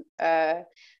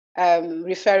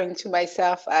referring to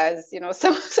myself as, you know,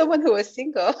 someone who was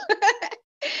single.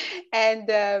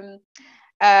 And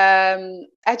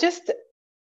I just,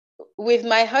 with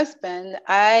my husband,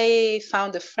 I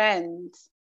found a friend,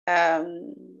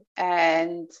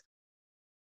 and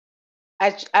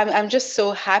I'm just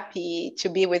so happy to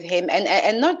be with him,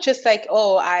 and not just like,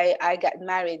 oh, I got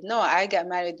married. No, I got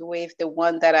married with the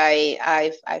one that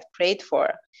I've prayed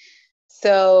for.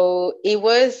 So it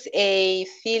was a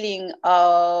feeling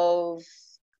of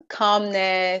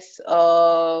calmness,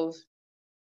 of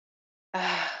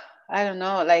I don't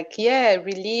know, like, yeah,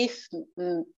 relief,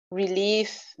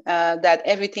 that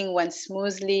everything went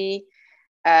smoothly,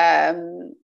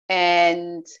 um,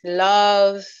 and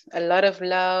love, a lot of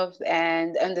love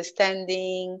and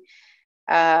understanding.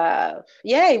 Yeah,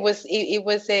 it was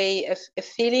a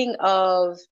feeling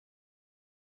of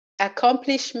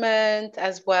accomplishment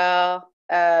as well,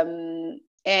 and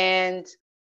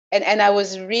and I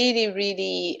was really,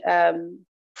 really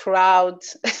proud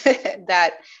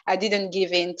that I didn't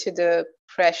give in to the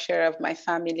pressure of my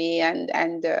family and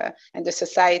the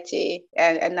society,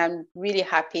 and I'm really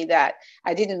happy that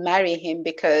I didn't marry him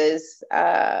because,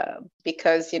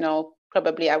 you know,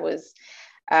 probably I was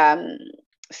um,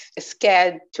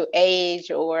 scared to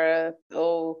age or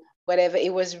whatever.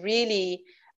 It was really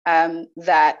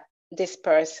that this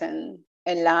person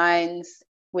aligns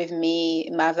with me,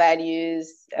 my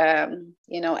values,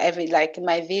 you know, every, like,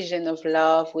 my vision of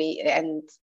love. And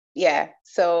yeah,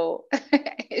 so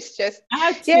it's just, I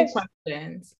have two yes,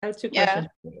 questions. I have two yeah.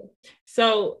 questions for you.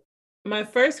 So my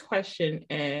first question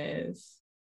is,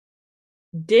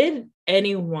 did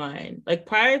anyone, like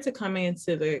prior to coming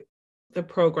into the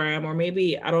program, or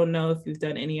maybe I don't know if you've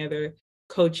done any other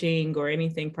coaching or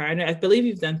anything prior, I believe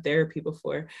you've done therapy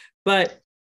before, but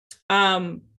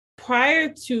prior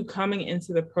to coming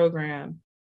into the program,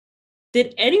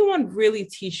 did anyone really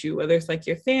teach you, whether it's like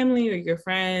your family or your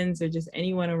friends or just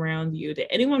anyone around you, did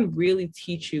anyone really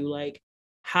teach you like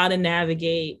how to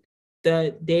navigate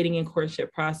the dating and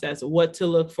courtship process, what to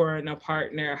look for in a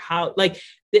partner, how, like,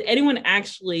 did anyone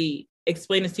actually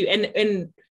explain this to you?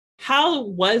 And how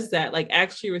was that, like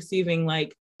actually receiving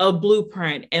like a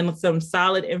blueprint and some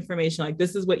solid information, like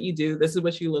this is what you do, this is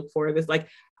what you look for, this, like,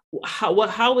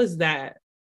 how was that?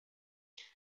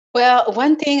 Well,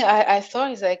 one thing I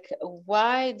thought is like,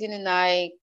 why didn't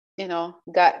I, you know,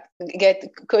 get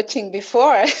coaching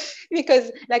before?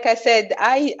 Because, like I said,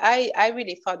 I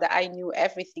really thought that I knew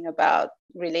everything about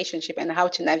relationship and how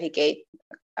to navigate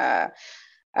uh,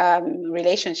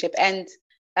 relationship.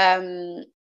 Um,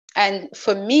 and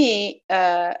for me,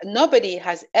 nobody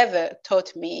has ever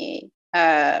taught me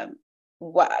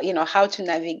what, you know, how to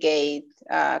navigate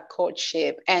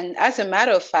courtship. And as a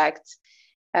matter of fact,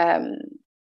 um,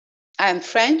 I'm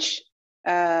French,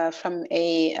 from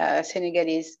a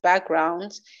Senegalese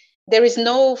background. There is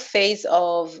no phase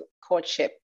of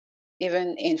courtship.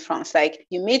 even in France. Like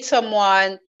you meet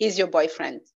someone, he's your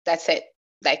boyfriend. That's it.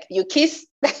 Like you kiss,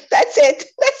 that's it.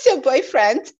 That's your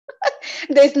boyfriend.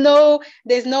 there's no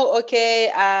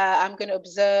okay. I'm gonna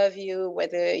observe you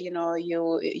whether you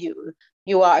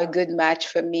are a good match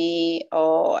for me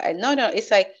or and no.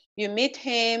 It's like you meet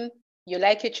him, you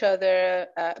like each other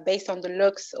based on the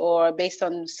looks or based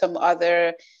on some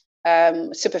other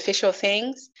superficial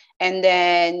things, and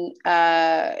then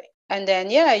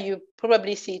yeah, you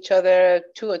probably see each other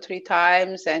 2 or 3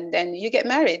 times, and then you get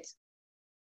married.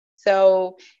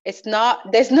 So it's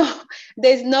not there's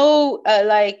no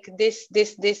like this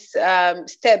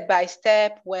step by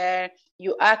step where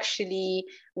you actually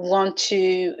want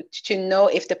to know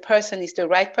if the person is the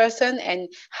right person and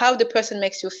how the person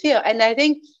makes you feel. And I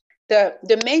think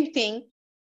the main thing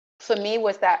for me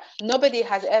was that nobody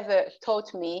has ever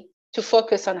taught me to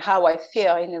focus on how I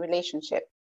feel in a relationship.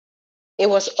 It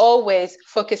was always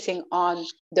focusing on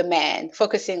the man,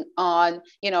 focusing on,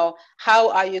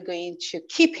 how are you going to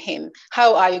keep him?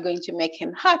 How are you going to make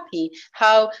him happy?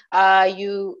 How are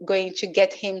you going to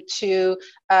get him to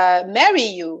marry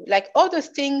you? Like all those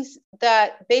things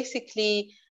that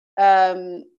basically,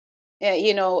 remove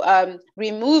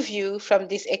you from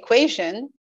this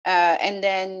equation. And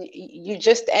then you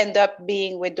just end up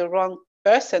being with the wrong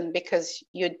person because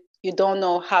you don't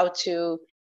know how to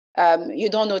you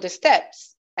don't know the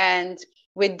steps. And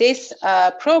with this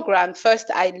program, first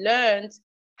I learned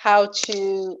how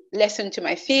to listen to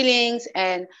my feelings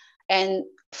and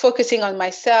focusing on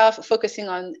myself, focusing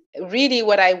on really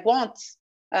what I want,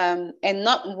 and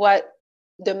not what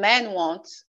the man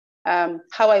wants,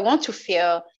 how I want to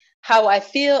feel, how I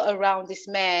feel around this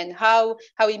man, how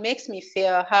he makes me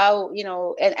feel, how,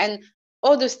 and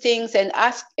all those things, and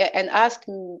ask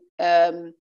the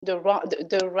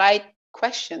right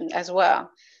question as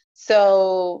well.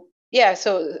 So yeah,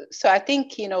 so I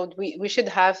think we should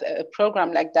have a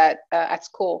program like that at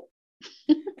school.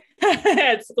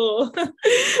 At school.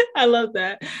 I love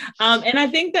that. And I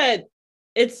think that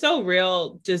it's so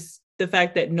real, just the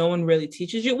fact that no one really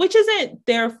teaches you, which isn't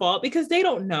their fault because they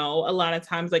don't know a lot of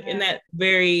times, like in that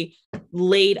very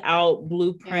laid out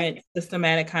blueprint,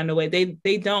 systematic kind of way,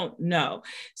 they don't know.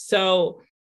 So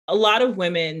a lot of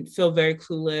women feel very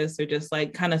clueless or just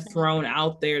like kind of thrown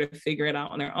out there to figure it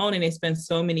out on their own. And they spend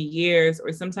so many years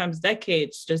or sometimes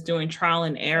decades just doing trial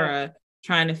and error,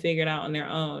 trying to figure it out on their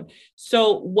own.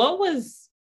 So what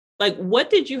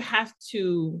did you have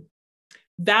to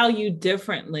value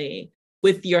differently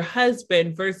with your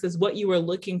husband versus what you were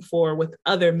looking for with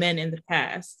other men in the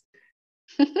past?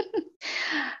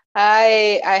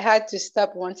 I had to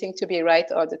stop wanting to be right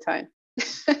all the time.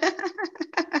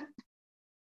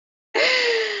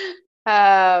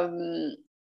 I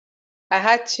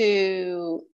had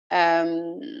to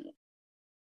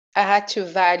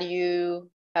value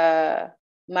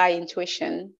my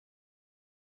intuition.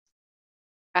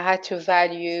 I had to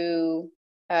value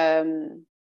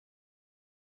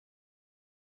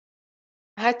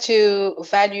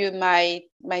my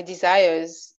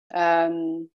desires,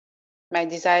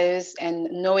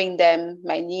 and knowing them,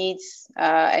 my needs,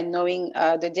 and knowing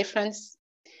the difference,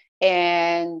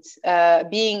 and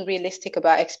being realistic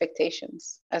about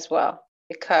expectations as well.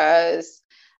 Because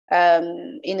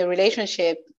in a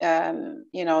relationship, you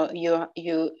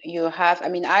have. I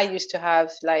mean, I used to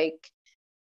have like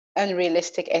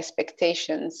unrealistic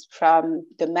expectations from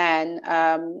the man,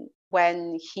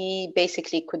 when he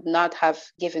basically could not have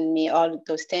given me all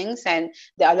those things, and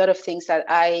there are a lot of things that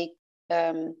I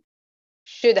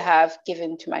should have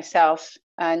given to myself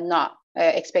and not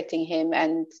expecting him,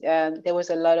 and there was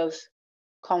a lot of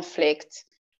conflict,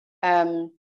 and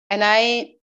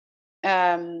I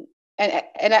and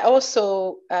I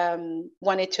also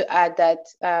wanted to add that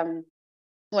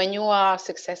when you are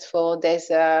successful,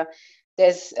 there's a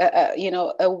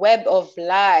web of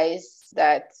lies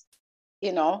that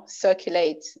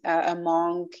circulate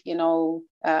among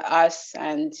us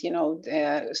and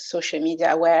social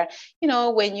media, where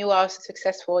when you are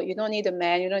successful, you don't need a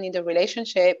man, you don't need a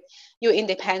relationship, you're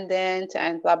independent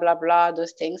and blah blah blah,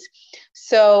 those things.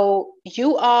 So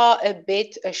you are a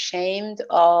bit ashamed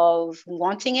of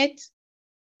wanting it,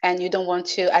 and you don't want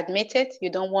to admit it.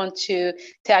 You don't want to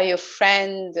tell your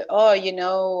friend,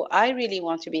 oh, I really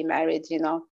want to be married,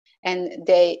 and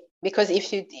because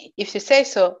if you say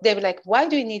so, they'll be like, why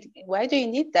do you need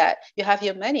that? You have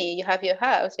your money, you have your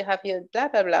house, you have your blah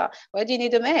blah blah. Why do you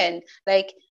need a man?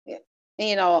 Like,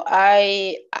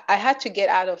 I had to get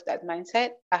out of that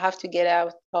mindset. I have to get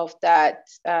out of that.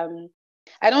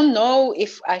 I don't know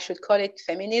if I should call it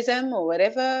feminism or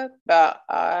whatever, but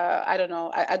I don't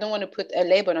know. I don't want to put a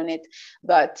label on it,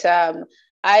 but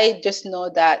I just know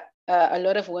that a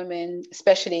lot of women,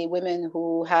 especially women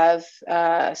who have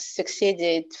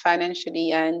succeeded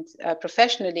financially and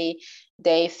professionally,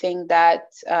 they think that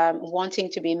wanting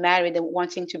to be married and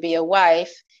wanting to be a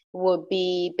wife will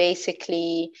be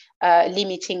basically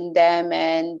limiting them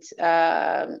and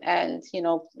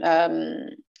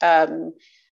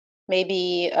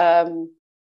maybe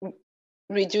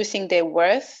reducing their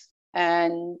worth.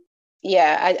 And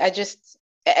yeah, I just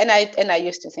and I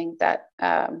used to think that,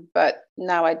 but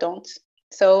now I don't.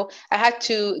 So I had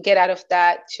to get out of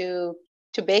that to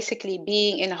basically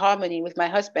being in harmony with my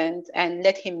husband and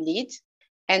let him lead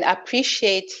and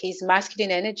appreciate his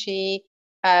masculine energy,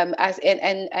 as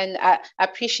and I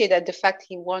appreciate that the fact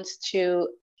he wants to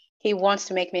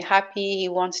make me happy, he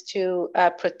wants to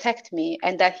protect me,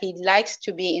 and that he likes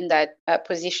to be in that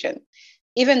position,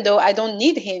 even though I don't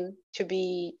need him to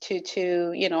be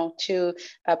to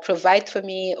provide for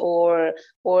me or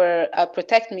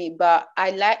protect me. But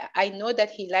I know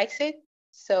that he likes it,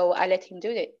 so I let him do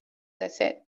it. That's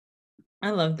it. I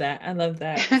love that. I love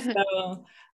that. So,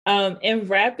 in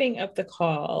wrapping up the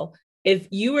call, if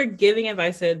you were giving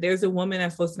advice, that there's a woman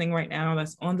that's listening right now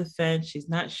that's on the fence, she's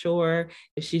not sure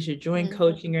if she should join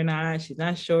coaching or not. She's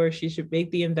not sure if she should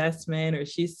make the investment, or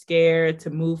she's scared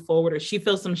to move forward, or she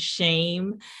feels some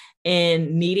shame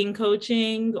in needing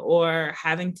coaching or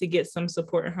having to get some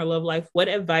support in her love life. What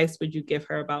advice would you give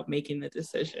her about making the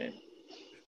decision?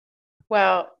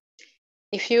 Well,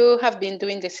 if you have been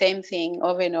doing the same thing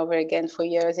over and over again for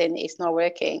years and it's not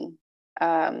working,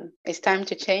 it's time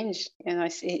to change.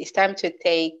 It's time to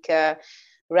take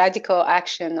radical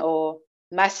action or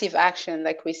massive action,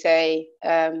 like we say,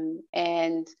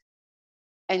 and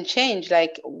change.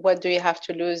 Like, what do you have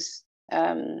to lose?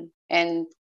 And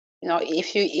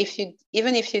if you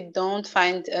even if you don't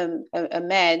find a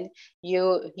man,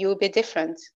 you'll be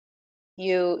different.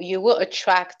 You will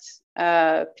attract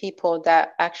people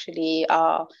that actually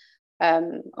are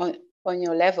on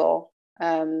your level,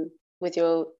 with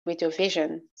your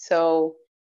vision. So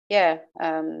yeah,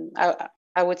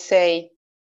 I would say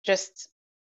just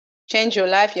change your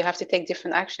life. You have to take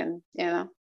different action.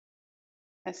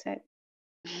 That's it.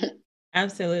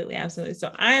 Absolutely. Absolutely.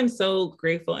 So I am so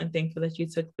grateful and thankful that you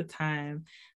took the time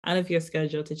out of your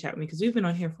schedule to chat with me, because we've been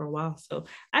on here for a while. So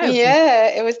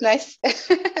it was nice.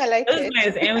 I liked it. It was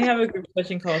nice. And we have a group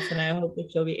coaching call tonight. I hope that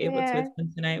you'll be able to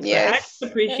attend tonight. Yes. But I just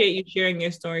appreciate you sharing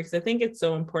your story, because I think it's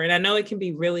so important. I know it can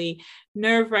be really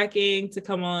nerve-wracking to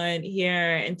come on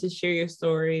here and to share your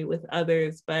story with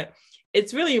others, but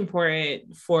it's really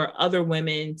important for other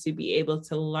women to be able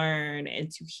to learn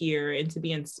and to hear and to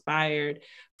be inspired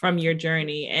from your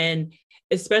journey. And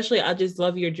especially, I just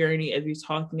love your journey of you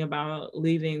talking about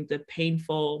leaving the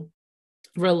painful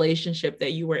relationship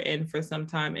that you were in for some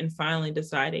time and finally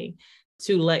deciding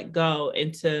to let go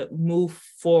and to move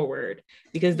forward,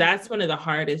 because that's one of the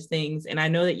hardest things. And I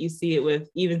know that you see it with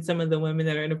even some of the women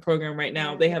that are in the program right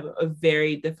now. They have a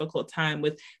very difficult time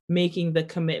with making the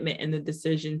commitment and the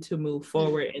decision to move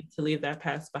forward and to leave that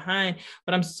past behind.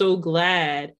 But I'm so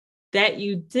glad that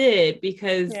you did,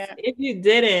 because if you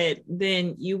didn't,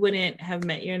 then you wouldn't have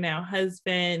met your now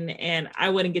husband, and I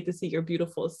wouldn't get to see your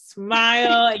beautiful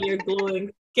smile and your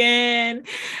glowing skin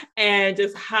and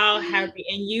just how happy.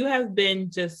 And you have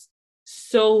been just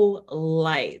so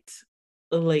light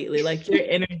lately. Like, your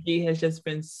energy has just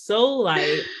been so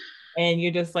light, and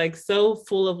you're just like so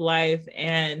full of life,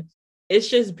 and it's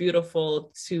just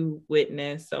beautiful to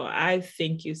witness. So I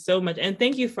thank you so much, and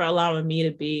thank you for allowing me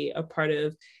to be a part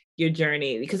of your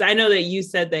journey, because I know that you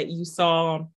said that you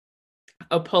saw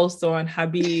a post on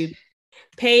Habib's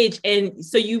page, and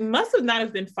so you must have not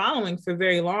have been following for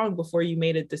very long before you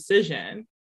made a decision.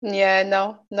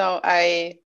 No,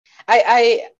 I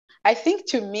think,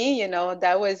 to me,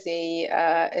 that was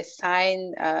a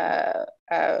sign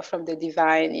from the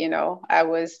divine. I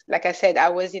was, like I said, I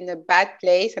was in a bad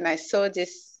place, and I saw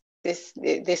this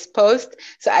post,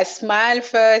 so I smiled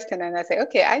first, and then I said,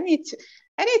 okay, I need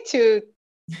to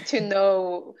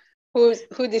know who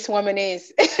this woman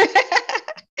is.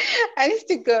 I need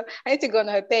to go on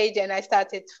her page, and I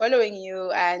started following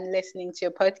you and listening to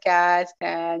your podcast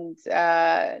and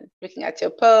looking at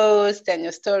your posts and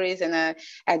your stories, and I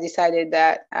decided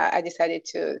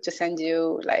to send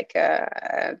you like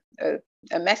a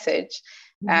message.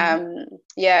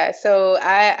 So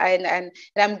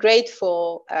I'm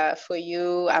grateful for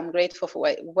you. I'm grateful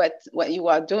for what you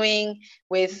are doing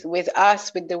with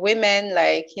us, with the women.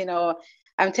 Like,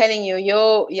 I'm telling you,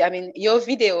 your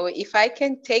video, if I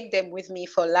can take them with me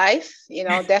for life,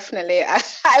 definitely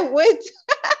I would.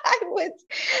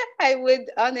 I would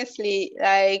honestly,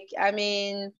 like, I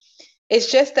mean, it's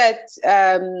just that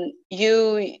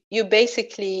you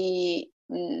basically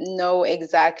know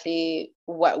exactly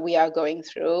what we are going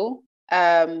through,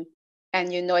 and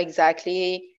you know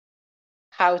exactly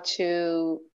how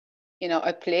to,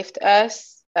 uplift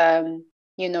us.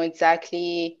 You know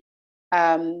exactly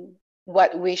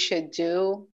what we should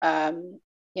do, and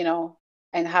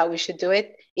how we should do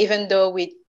it, even though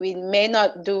we may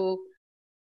not do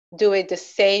it the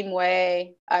same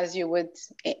way as you would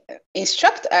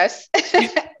instruct us,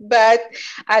 but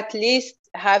at least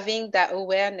having that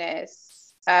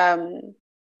awareness,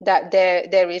 that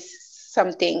there is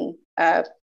something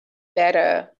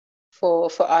better for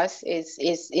us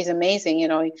is amazing.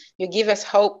 You give us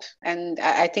hope, and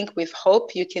I think with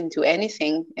hope you can do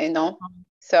anything.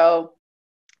 So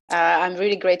I'm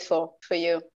really grateful for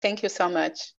you. Thank you so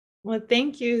much. Well,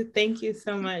 thank you. Thank you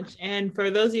so much. And for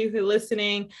those of you who are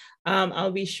listening, I'll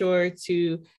be sure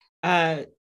to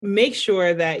make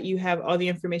sure that you have all the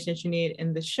information that you need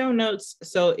in the show notes.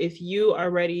 So if you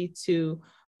are ready to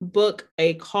book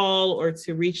a call or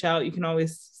to reach out, you can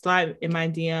always slide in my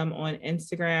DM on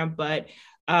Instagram. But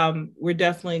we're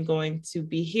definitely going to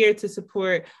be here to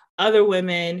support other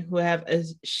women who have a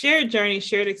shared journey,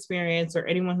 shared experience, or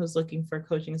anyone who's looking for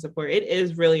coaching support. It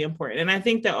is really important. And I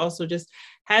think that also just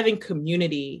having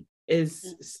community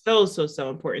is so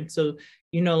important. So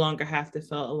you no longer have to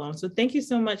feel alone. So thank you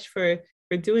so much for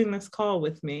doing this call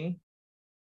with me.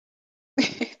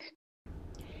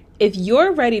 If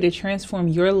you're ready to transform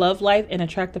your love life and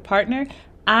attract a partner,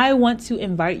 I want to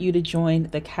invite you to join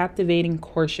the Captivating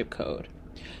Courtship Code.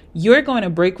 You're going to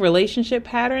break relationship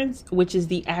patterns, which is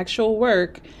the actual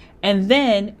work, and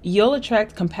then you'll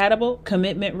attract compatible,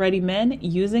 commitment-ready men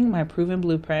using my proven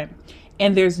blueprint.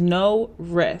 And there's no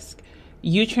risk.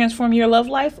 You transform your love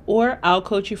life, or I'll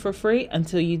coach you for free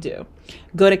until you do.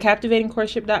 Go to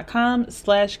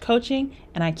captivatingcourtship.com/coaching,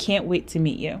 and I can't wait to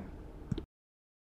meet you.